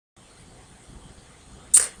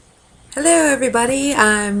Hello everybody,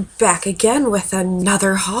 I'm back again with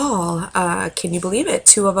another haul. Can you believe it?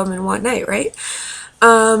 Two of them in one night, right?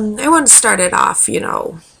 I want to start it off,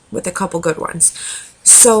 with a couple good ones.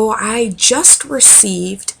 So I just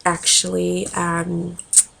received actually an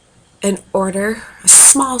order, a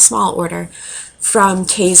small order from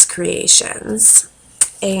Kay's Creations.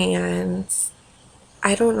 And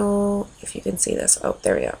I don't know if you can see this. Oh,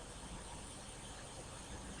 there we go.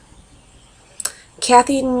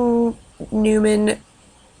 Kathy Newman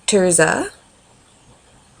Terza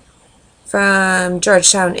from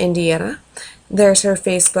Georgetown, Indiana. There's her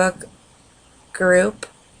Facebook group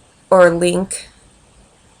or link.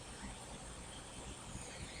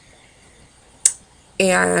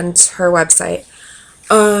 And her website.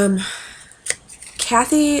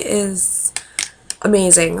 Kathy is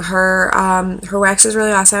amazing. Her wax is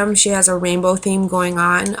really awesome. She has a rainbow theme going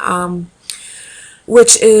on.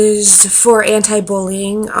 Which is for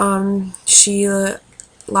anti-bullying. She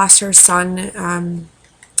lost her son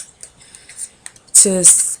to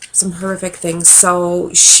some horrific things,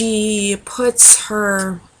 so she puts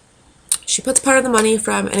part of the money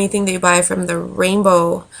from anything they buy from the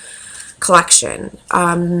rainbow collection.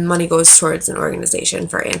 Money goes towards an organization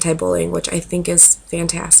for anti-bullying, which I think is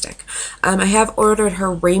fantastic. I have ordered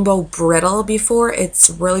her rainbow brittle before. It's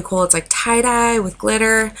really cool. It's like tie-dye with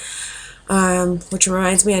glitter. Which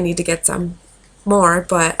reminds me I need to get some more,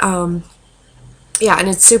 but yeah, and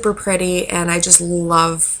it's super pretty, and I just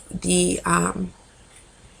love the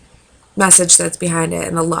message that's behind it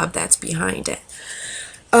and the love that's behind it.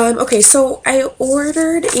 Okay, so I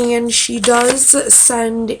ordered, and she does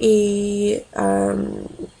send a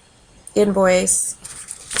invoice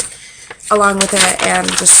along with it, and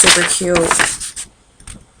just super cute.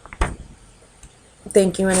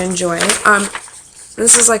 Thank you and enjoy.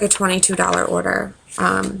 This is like a $22 order.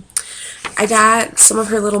 I got some of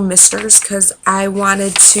her little misters because I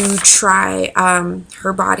wanted to try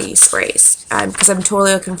her body sprays because I'm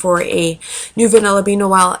totally looking for a new Vanilla Bean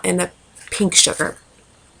Noel and a pink sugar.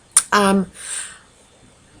 Also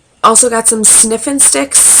got some Sniffin'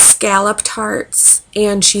 Sticks, scallop tarts,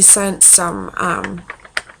 and she sent some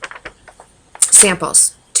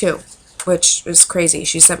samples too, which is crazy.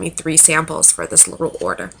 She sent me 3 samples for this little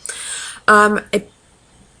order. I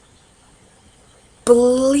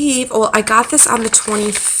believe, well, I got this on the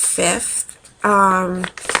 25th,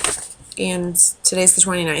 and today's the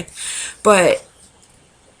 29th, but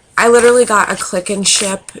I literally got a click and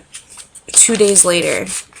ship 2 days later,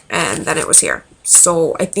 and then it was here.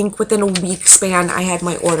 So I think within a week span I had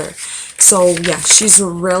my order. So yeah, she's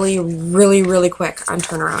really quick on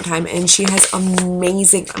turnaround time, and she has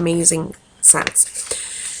amazing scents.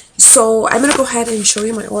 So I'm gonna go ahead and show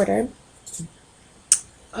you my order.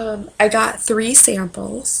 I got 3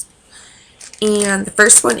 samples, and the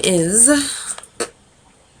first one is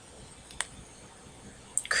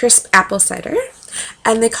crisp apple cider,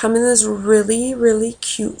 and they come in this really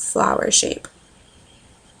cute flower shape.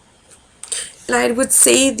 And I would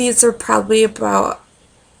say these are probably about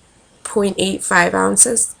 0.85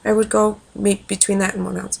 ounces. I would go maybe between that and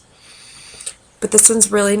 1 ounce. But this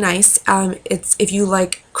one's really nice. It's if you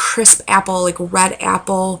like crisp apple, like red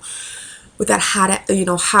apple, with that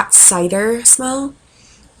hot cider smell.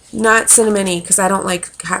 Not cinnamony, because I don't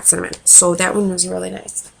like hot cinnamon. So that one was really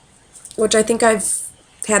nice, which I think I've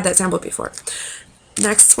had that sample before.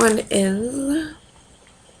 Next one is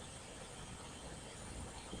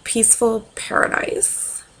Peaceful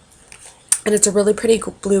Paradise, and it's a really pretty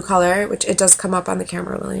blue color, which it does come up on the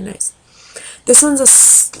camera really nice. This one's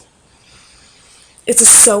it's a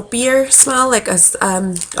soapier smell, like a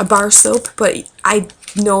bar soap, but I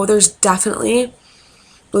know there's definitely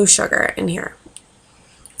blue sugar in here.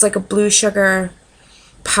 It's like a blue sugar,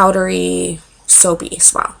 powdery, soapy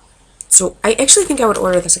smell. So I actually think I would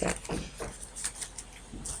order this again.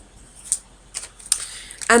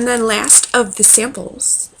 And then last of the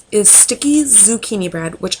samples is Sticky Zucchini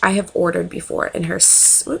Bread, which I have ordered before in her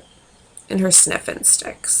Sniffin'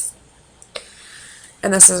 Sticks.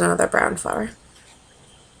 And this is another brown flower.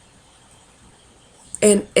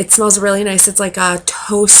 And it smells really nice. It's like a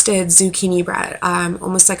toasted zucchini bread,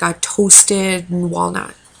 almost like a toasted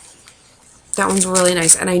walnut. That one's really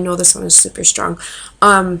nice, and I know this one is super strong.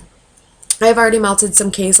 I've already melted some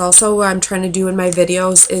cakes. Also, what I'm trying to do in my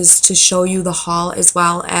videos is to show you the haul as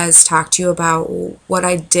well as talk to you about what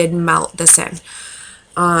I did melt this in.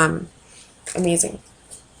 Amazing.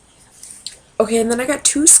 Okay, and then I got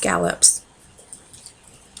 2 scallops.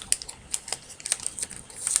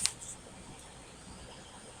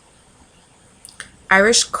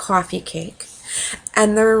 Irish coffee cake,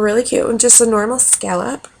 and they're really cute. Just a normal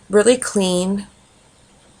scallop, really clean,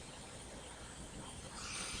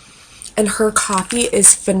 And her coffee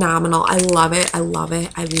is phenomenal. I love it. I love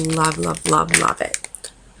it. I love, love, love, love it.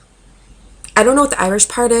 I don't know what the Irish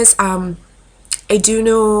part is. I do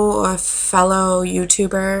know a fellow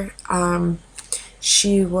YouTuber.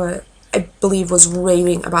 She was, I believe, was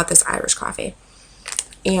raving about this Irish coffee.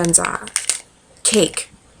 And cake.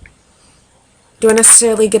 Do I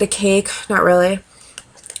necessarily get a cake? Not really.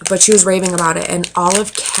 But she was raving about it. And all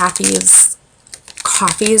of Kathy's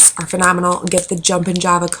coffees are phenomenal. Get the Jumpin'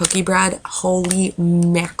 Java cookie bread. Holy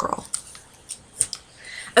mackerel.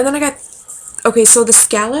 And then I got, okay, so the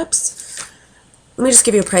scallops. Let me just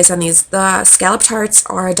give you a price on these. The scallop tarts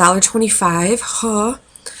are $1.25. Huh.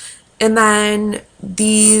 And then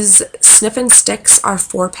these Sniffin' Sticks are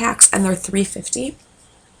 4 packs and they're $3.50.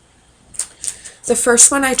 The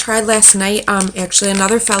first one I tried last night, actually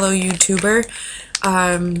another fellow YouTuber,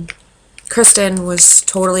 Kristen, was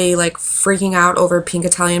totally like freaking out over pink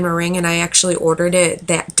Italian meringue, and I actually ordered it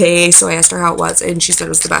that day, so I asked her how it was, and she said it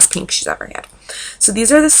was the best pink she's ever had. So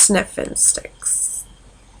these are the Sniffin' Sticks.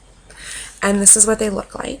 And this is what they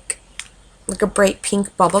look like a bright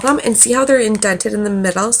pink bubble gum. And see how they're indented in the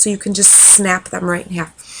middle, so you can just snap them right in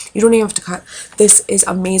half. You don't even have to cut. This is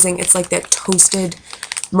amazing. It's like that toasted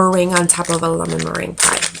meringue on top of a lemon meringue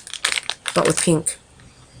pie, but with pink.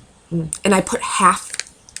 And I put half,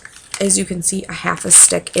 as you can see, a half a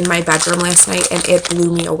stick in my bedroom last night, and it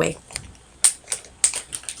blew me away.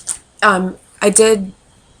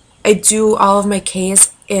 I do all of my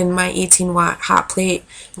K's in my 18-watt hot plate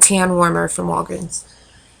tan warmer from Walgreens.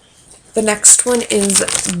 The next one is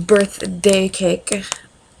birthday cake.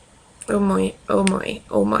 Oh my, oh my,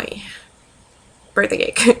 oh my.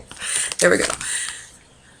 Birthday cake. There we go.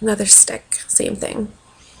 Another stick, same thing.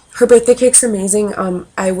 Her birthday cake's amazing.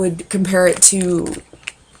 I would compare it to,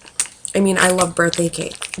 I mean, I love birthday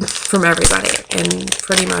cake from everybody, and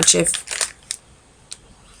pretty much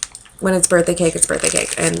when it's birthday cake, it's birthday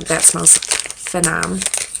cake, and that smells phenom.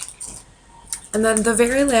 And then the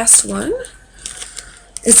very last one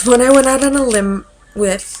is one I went out on a limb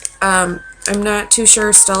with. I'm not too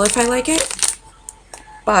sure still if I like it,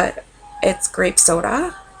 but it's grape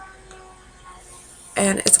soda,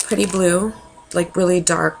 and it's a pretty blue, like really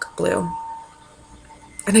dark blue.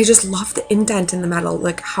 And I just love the indent in the metal.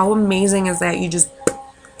 Like, how amazing is that? You just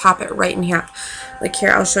pop it right in half. Like,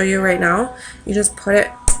 here, I'll show you right now. You just put it,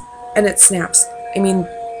 and it snaps. I mean,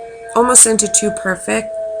 almost into too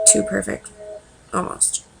perfect,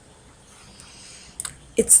 almost.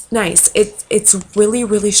 It's nice. It's really,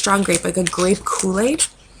 really strong grape, like a grape Kool-Aid,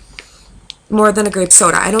 more than a grape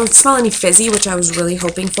soda. I don't smell any fizzy, which I was really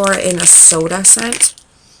hoping for in a soda scent,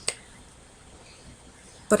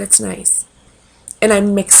 but it's nice. And I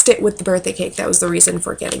mixed it with the birthday cake. That was the reason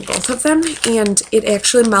for getting both of them, and it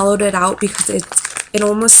actually mellowed it out because it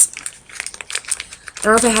almost, I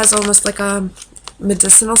don't know if it has almost like a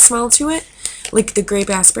medicinal smell to it, like the grape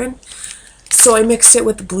aspirin. So I mixed it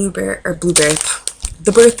with the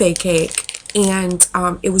the birthday cake, and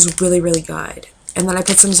it was really, really good. And then I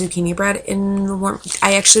put some zucchini bread in the warm.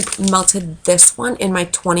 I actually melted this one in my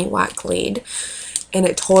 20-watt Glade, and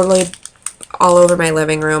it totally all over my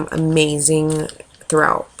living room. Amazing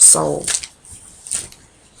throughout. So,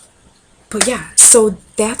 but yeah, so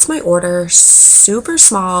that's my order. Super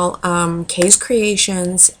small. Kay's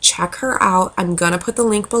Creations. Check her out. I'm gonna put the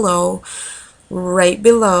link below, right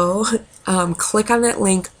below. Click on that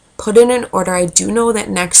link. Put in an order. I do know that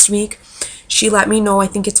next week, she let me know, I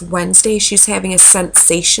think it's Wednesday, she's having a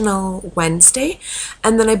Sensational Wednesday,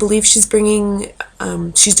 and then I believe she's bringing,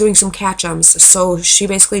 she's doing some catch-ums, so she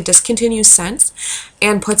basically discontinues scents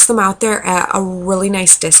and puts them out there at a really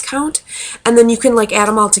nice discount, and then you can like add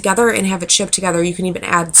them all together and have it shipped together. You can even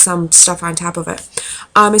add some stuff on top of it.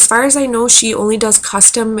 As far as I know, she only does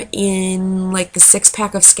custom in like the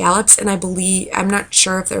 6-pack of scallops, and I believe, I'm not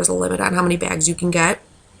sure if there's a limit on how many bags you can get.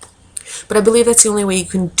 But I believe that's the only way you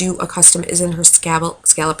can do a custom is in her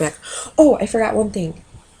scallop bag. Oh, I forgot one thing.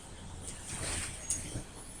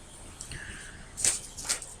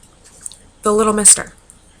 The Little Mister.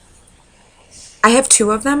 I have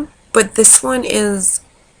 2 of them, but this one is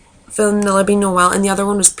Vanilla Bean Noel, and the other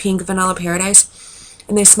one was Pink Vanilla Paradise.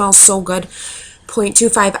 And they smell so good.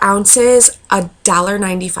 0.25 ounces,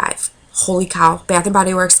 $1.95. Holy cow. Bath &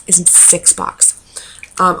 Body Works is $6.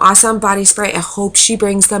 Awesome body spray. I hope she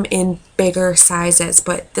brings them in bigger sizes,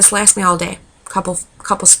 but this lasts me all day. Couple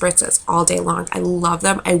spritzes all day long. I love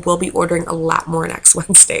them. I will be ordering a lot more next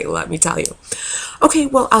Wednesday, let me tell you. Okay,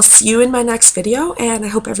 well, I'll see you in my next video, and I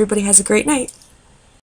hope everybody has a great night.